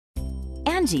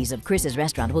Angie's of Chris's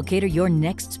Restaurant will cater your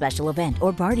next special event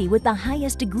or party with the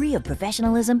highest degree of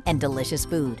professionalism and delicious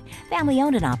food. Family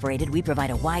owned and operated, we provide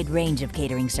a wide range of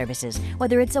catering services.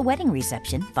 Whether it's a wedding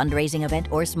reception, fundraising event,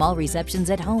 or small receptions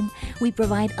at home, we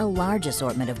provide a large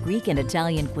assortment of Greek and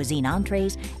Italian cuisine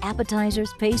entrees,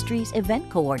 appetizers, pastries, event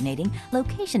coordinating,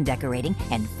 location decorating,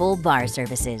 and full bar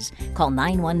services. Call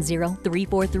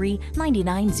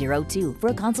 910-343-9902 for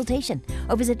a consultation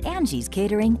or visit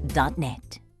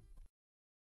angiescatering.net.